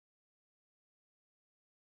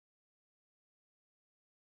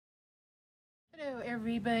Hello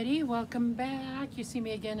everybody, welcome back. You see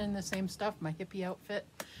me again in the same stuff, my hippie outfit.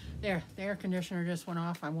 There, the air conditioner just went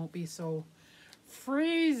off. I won't be so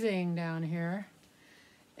freezing down here.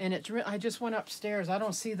 And I just went upstairs. I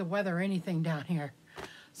don't see the weather or anything down here.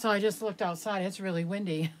 So I just looked outside. It's really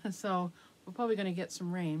windy. So we're probably going to get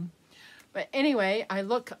some rain. But anyway, I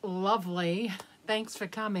look lovely. Thanks for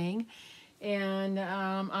coming. And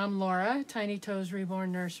I'm Laura, Tiny Toes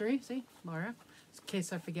Reborn Nursery. See, Laura, in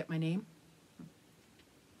case I forget my name.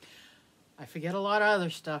 I forget a lot of other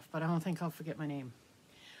stuff, but I don't think I'll forget my name.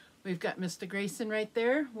 We've got Mr. Grayson right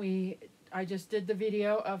there. I just did the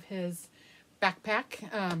video of his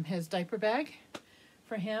backpack, his diaper bag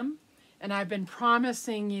for him. And I've been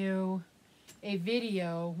promising you a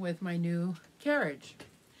video with my new carriage.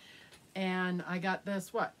 And I got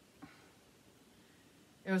this,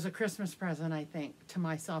 it was a Christmas present, I think, to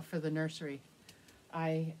myself for the nursery.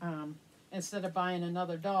 I, instead of buying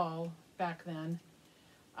another doll back then,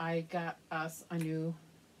 I got us a new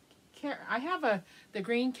carriage. I have the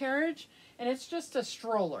green carriage, and it's just a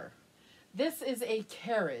stroller. This is a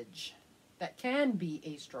carriage that can be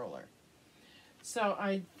a stroller. So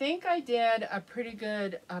I think I did a pretty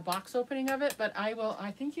good box opening of it, but I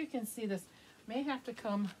think you can see this. May have to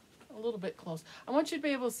come a little bit close. I want you to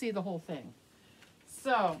be able to see the whole thing.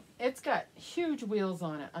 So it's got huge wheels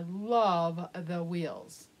on it. I love the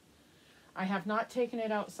wheels. I have not taken it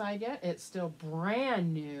outside yet. It's still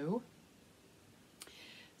brand new.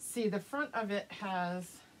 See, the front of it has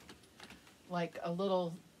like a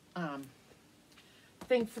little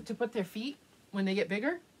thing to put their feet when they get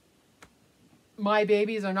bigger. My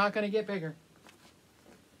babies are not going to get bigger.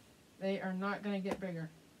 They are not going to get bigger.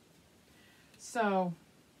 So,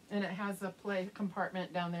 and it has a play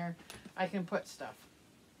compartment down there. I can put stuff.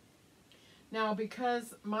 Now,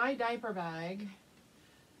 because my diaper bag,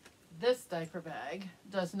 this diaper bag,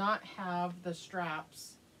 does not have the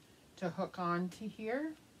straps to hook on to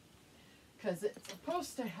here, because it's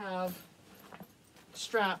supposed to have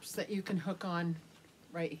straps that you can hook on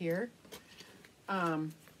right here.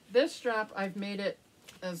 This strap, I've made it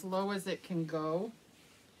as low as it can go.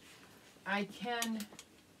 I can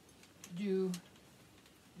do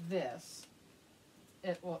this.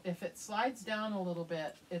 If it slides down a little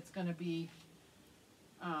bit, it's going to be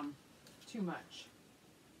too much.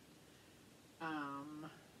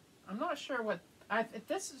 I'm not sure what, if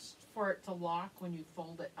this is for it to lock when you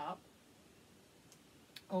fold it up.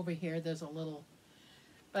 Over here, there's a little,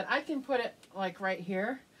 but I can put it like right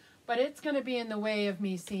here, but it's going to be in the way of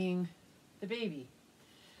me seeing the baby.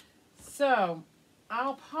 So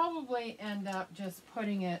I'll probably end up just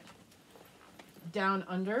putting it down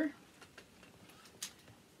under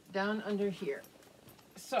here.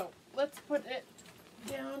 So let's put it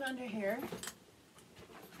down under here.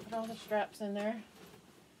 Put all the straps in there.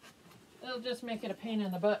 It'll just make it a pain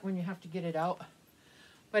in the butt when you have to get it out.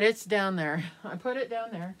 But it's down there. I put it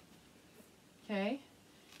down there. Okay.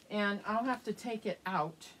 And I'll have to take it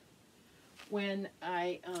out when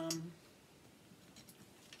I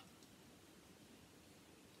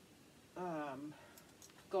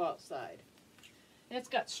go outside. And it's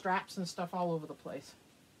got straps and stuff all over the place.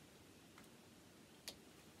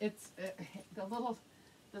 It's the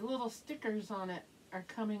little stickers on it are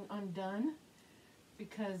coming undone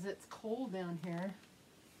because it's cold down here,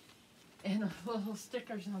 and the little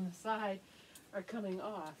stickers on the side are coming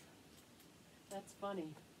off. That's funny.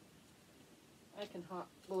 I can hot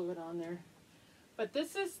glue it on there. But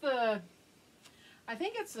this is I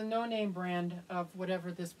think it's the no-name brand of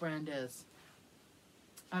whatever this brand is.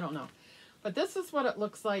 I don't know. But this is what it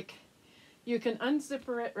looks like. You can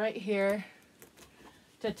unzipper it right here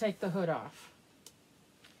to take the hood off.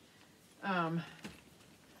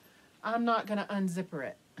 I'm not going to unzipper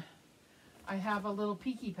it. I have a little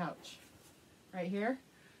peeky pouch right here.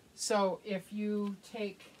 So if you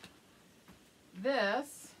take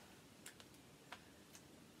this,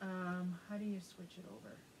 how do you switch it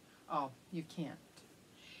over? Oh, you can't.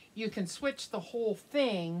 You can switch the whole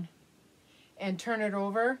thing and turn it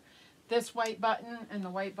over. This white button and the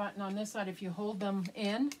white button on this side, if you hold them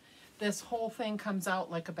in, this whole thing comes out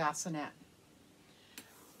like a bassinet.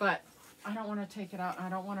 But I don't want to take it out. I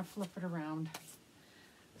don't want to flip it around.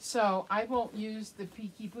 So I won't use the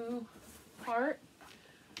peekaboo part.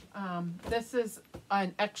 This is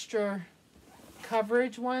an extra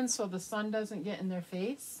coverage one so the sun doesn't get in their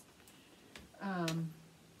face. Let's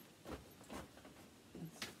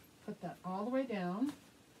put that all the way down.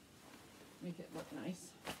 Make it look nice.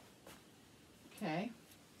 Okay,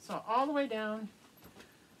 so all the way down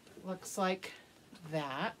looks like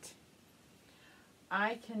that.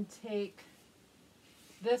 I can take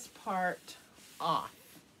this part off.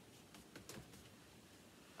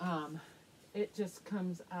 It just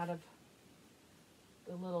comes out of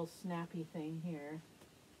the little snappy thing here.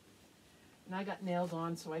 And I got nails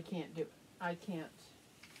on, so I can't do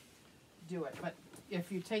it. But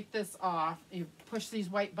if you take this off, you push these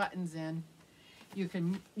white buttons in, you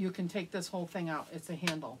can take this whole thing out. It's a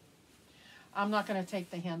handle. I'm not going to take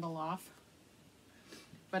the handle off,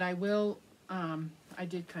 but I will. I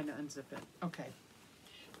did kind of unzip it. Okay,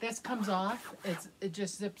 this comes off. It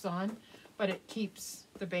just zips on, but it keeps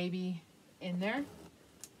the baby in there.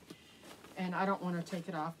 And I don't want to take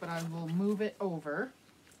it off, but I will move it over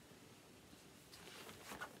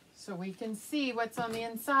so we can see what's on the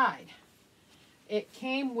inside. It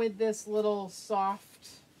came with this little soft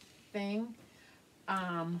thing.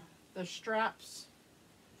 The straps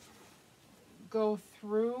go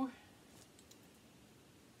through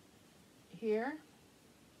here.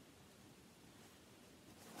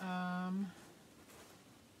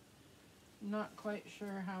 Not quite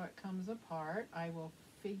sure how it comes apart. I will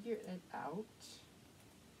figure it out.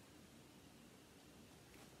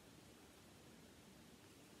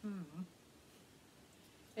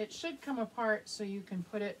 It should come apart so you can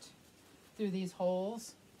put it through these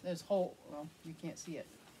holes. There's hole, well, you can't see it.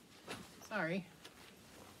 Sorry.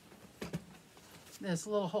 There's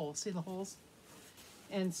little holes. See the holes?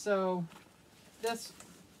 And so this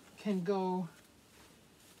can go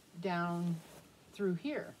down through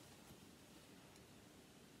here.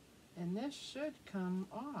 And this should come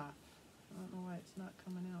off. I don't know why it's not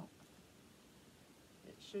coming out.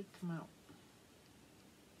 It should come out.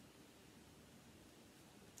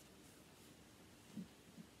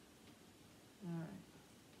 All right.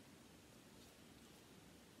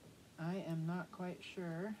 I am not quite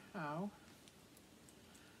sure how.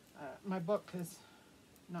 My book is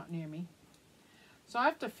not near me. So I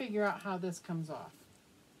have to figure out how this comes off.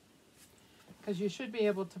 Because you should be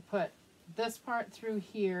able to put this part through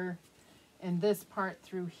here and this part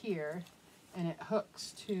through here, and it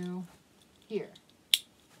hooks to here,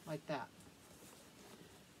 like that.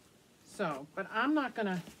 So, but I'm not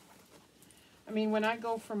gonna, I mean, when I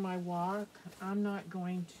go for my walk, I'm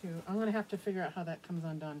going to have to figure out how that comes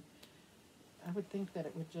undone. I would think that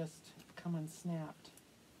it would just come unsnapped.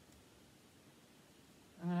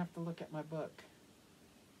 I'm gonna have to look at my book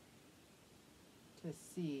to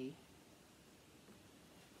see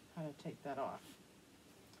how to take that off,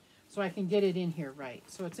 so I can get it in here right,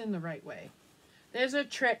 so it's in the right way. There's a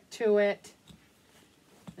trick to it,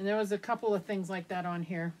 and there was a couple of things like that on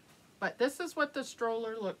here, but this is what the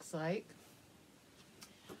stroller looks like.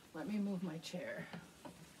 Let me move my chair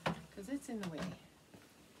because it's in the way.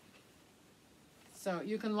 So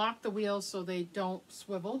you can lock the wheels so they don't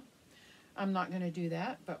swivel. I'm not going to do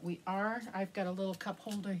that, but I've got a little cup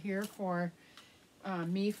holder here for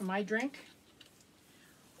me for my drink,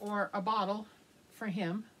 or a bottle for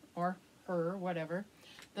him or her, whatever.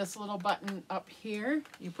 This little button up here,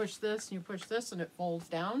 you push this and you push this and it folds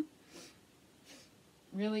down.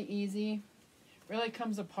 Really easy. Really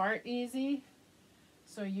comes apart easy.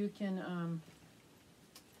 So you can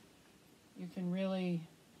really,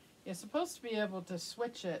 you're supposed to be able to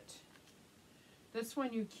switch it. This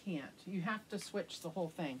one you can't. You have to switch the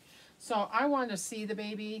whole thing. So I want to see the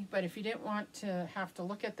baby, but if you didn't want to have to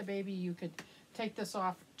look at the baby, you could take this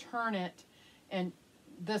off, turn it, and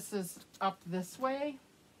this is up this way.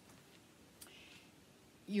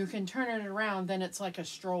 You can turn it around, then it's like a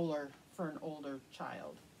stroller for an older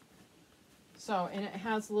child. So, and it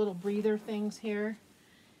has little breather things here.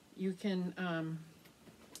 You can,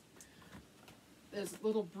 there's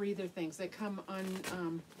little breather things. They come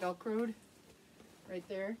on Velcroed right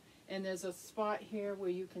there. And there's a spot here where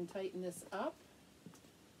you can tighten this up.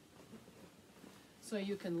 So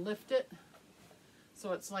you can lift it.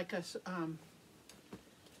 So it's like a,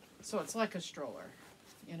 stroller,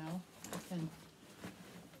 you know. You can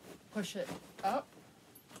push it up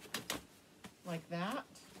like that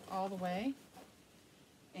all the way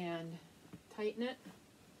and tighten it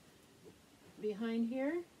behind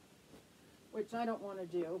here, which I don't want to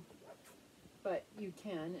do, but you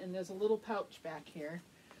can. And there's a little pouch back here.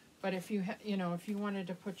 But if you if you wanted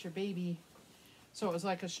to put your baby so it was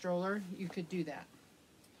like a stroller, you could do that.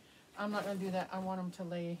 I'm not going to do that. I want them to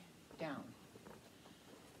lay down.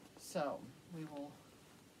 So we will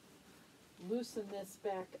loosen this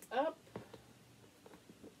back up.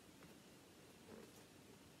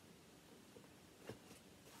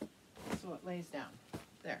 So it lays down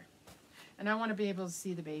there. And I want to be able to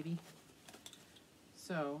see the baby.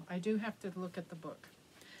 So I do have to look at the book.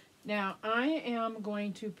 Now I am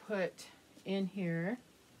going to put in here,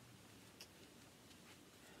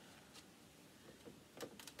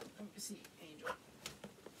 let me see, Angel.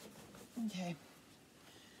 Okay.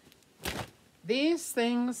 These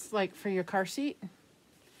things, like for your car seat,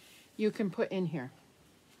 you can put in here.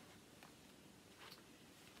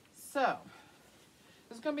 So,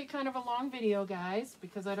 this is going to be kind of a long video, guys,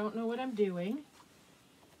 because I don't know what I'm doing.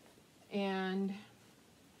 And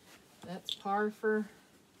that's par for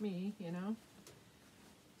me, you know.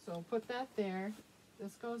 So put that there.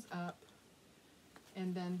 This goes up.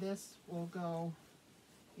 And then this will go,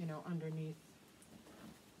 you know, underneath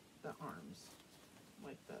the arms,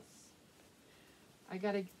 like this. I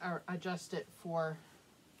gotta adjust it for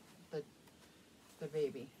the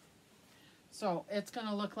baby. So it's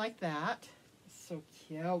gonna look like that. So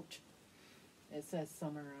cute. It says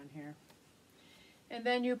summer on here. And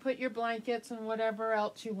then you put your blankets and whatever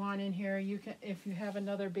else you want in here. You can, if you have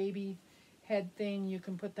another baby head thing, you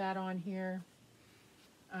can put that on here.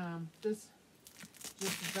 This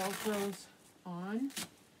just Velcros on.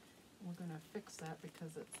 We're gonna fix that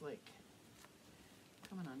because it's like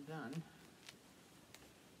coming undone.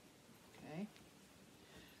 Okay.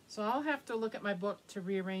 So I'll have to look at my book to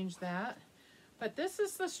rearrange that. But this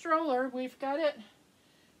is the stroller. We've got it,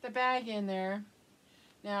 the bag in there.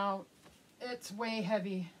 Now, it's way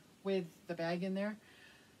heavy with the bag in there.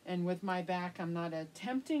 And with my back, I'm not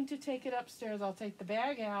attempting to take it upstairs. I'll take the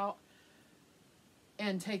bag out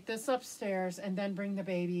and take this upstairs and then bring the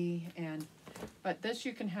baby. But this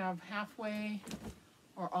you can have halfway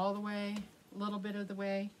or all the way, a little bit of the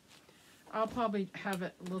way. I'll probably have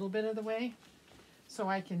it a little bit of the way so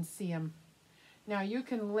I can see him. Now you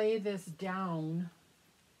can lay this down.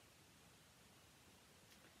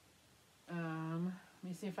 Let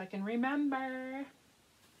me see if I can remember.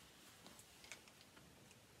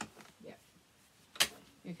 Yeah.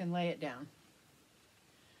 You can lay it down.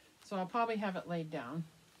 So I'll probably have it laid down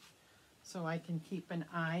so I can keep an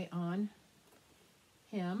eye on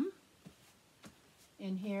him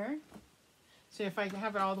in here. So if I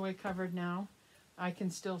have it all the way covered now, I can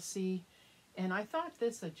still see. And I thought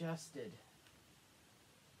this adjusted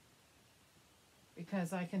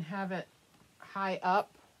because I can have it high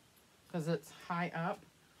up because it's high up,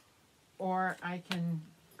 or I can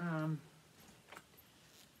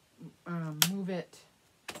move it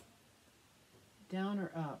down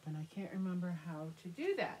or up, and I can't remember how to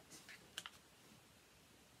do that.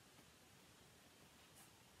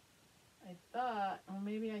 I thought, or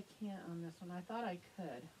maybe I can't on this one. I thought I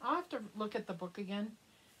could. I'll have to look at the book again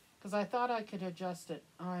because I thought I could adjust it.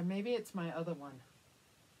 Maybe it's my other one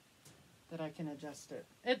that I can adjust it.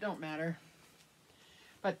 It don't matter.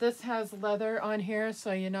 But this has leather on here,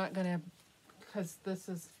 so you're not going to, because this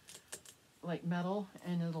is like metal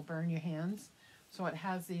and it'll burn your hands. So it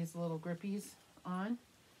has these little grippies on,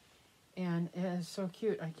 and it is so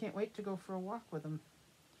cute. I can't wait to go for a walk with them.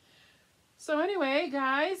 So anyway,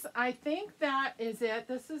 guys, I think that is it.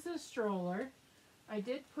 This is a stroller. I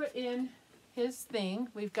did put in his thing.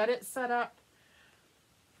 We've got it set up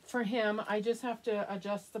for him. I just have to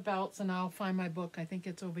adjust the belts, and I'll find my book. I think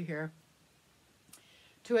it's over here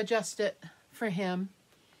to adjust it for him.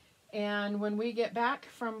 And when we get back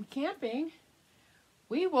from camping,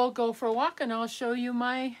 we will go for a walk, and I'll show you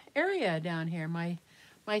my area down here, my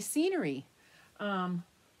scenery.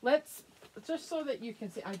 Let's, just so that you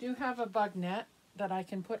can see, I do have a bug net that I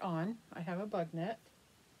can put on. I have a bug net,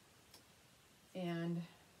 and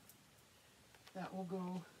that will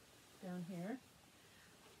go down here.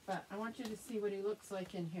 But I want you to see what he looks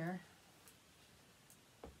like in here.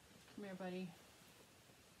 Come here, buddy.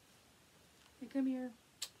 Hey, come here.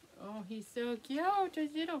 Oh, he's so cute, a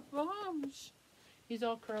little bumsh. He's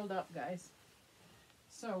all curled up, guys.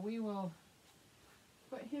 So we will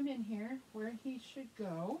put him in here where he should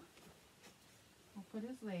go. I'll put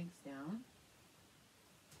his legs down.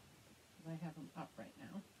 I have him up right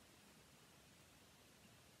now.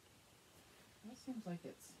 That seems like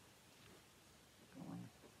it's going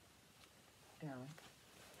down.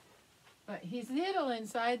 But he's little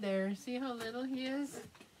inside there. See how little he is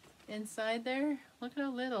inside there? Look at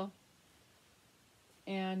how little.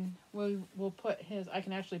 And we'll put his, I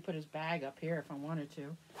can actually put his bag up here if I wanted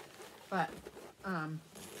to. But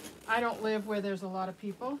I don't live where there's a lot of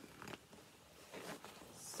people.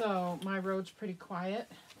 So my road's pretty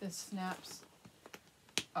quiet. This snaps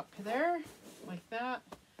up there like that.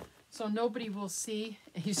 So nobody will see.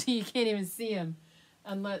 You see, you can't even see him.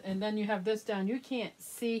 And then you have this down. You can't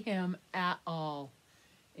see him at all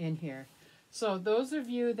in here. So those of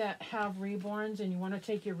you that have reborns and you want to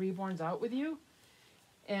take your reborns out with you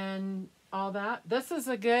and all that, this is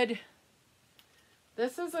a good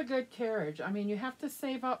carriage. I mean, you have to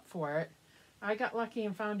save up for it. I got lucky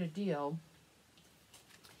and found a deal.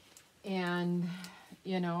 And,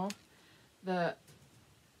 you know,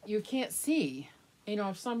 you can't see. You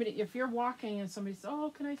know, if you're walking and somebody says,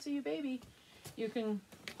 oh, can I see you, baby? You can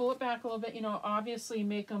pull it back a little bit. You know, obviously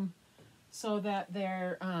make them so that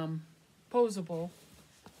they're posable.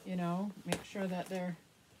 You know, make sure that they're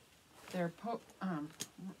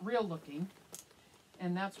real looking.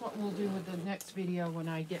 And that's what we'll do with the next video when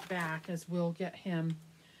I get back, is we'll get him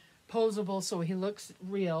posable so he looks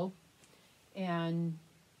real and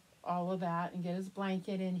all of that, and get his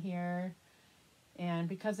blanket in here. And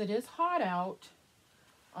because it is hot out,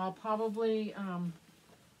 I'll probably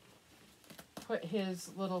put his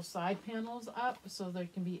little side panels up so there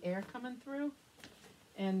can be air coming through.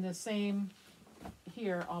 And the same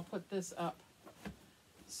here, I'll put this up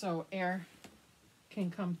so air can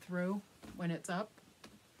come through when it's up.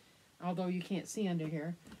 Although you can't see under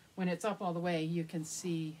here. When it's up all the way, you can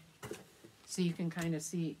see, so you can kind of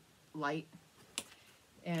see light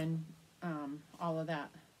and all of that.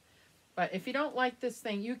 But if you don't like this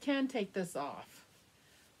thing, you can take this off.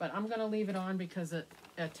 But I'm going to leave it on because it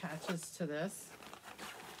attaches to this.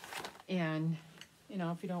 And, you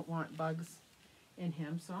know, if you don't want bugs in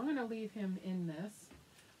him. So I'm going to leave him in this.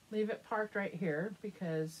 Leave it parked right here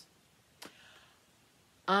because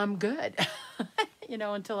I'm good. You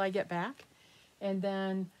know, until I get back. And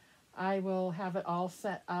then I will have it all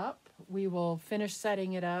set up. We will finish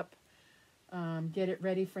setting it up. Get it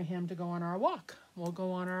ready for him to go on our walk. We'll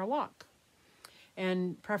go on our walk.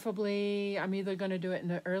 And preferably, I'm either going to do it in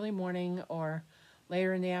the early morning or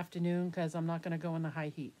later in the afternoon because I'm not going to go in the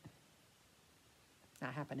high heat.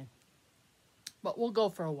 Not happening. But we'll go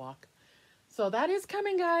for a walk. So that is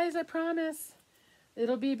coming, guys, I promise.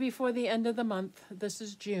 It'll be before the end of the month. This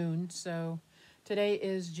is June, so today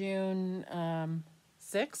is June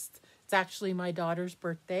 6th. It's actually my daughter's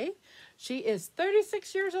birthday. She is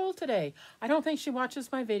 36 years old today. I don't think she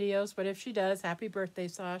watches my videos, but if she does, happy birthday,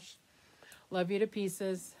 Sash. Love you to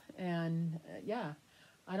pieces. And yeah,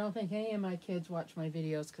 I don't think any of my kids watch my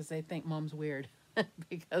videos because they think Mom's weird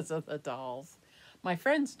because of the dolls. My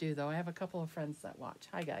friends do, though. I have a couple of friends that watch.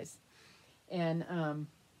 Hi, guys. And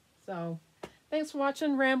so thanks for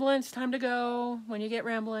watching. Rambling. It's time to go. When you get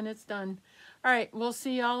rambling, it's done. All right. We'll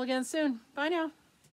see y'all again soon. Bye now.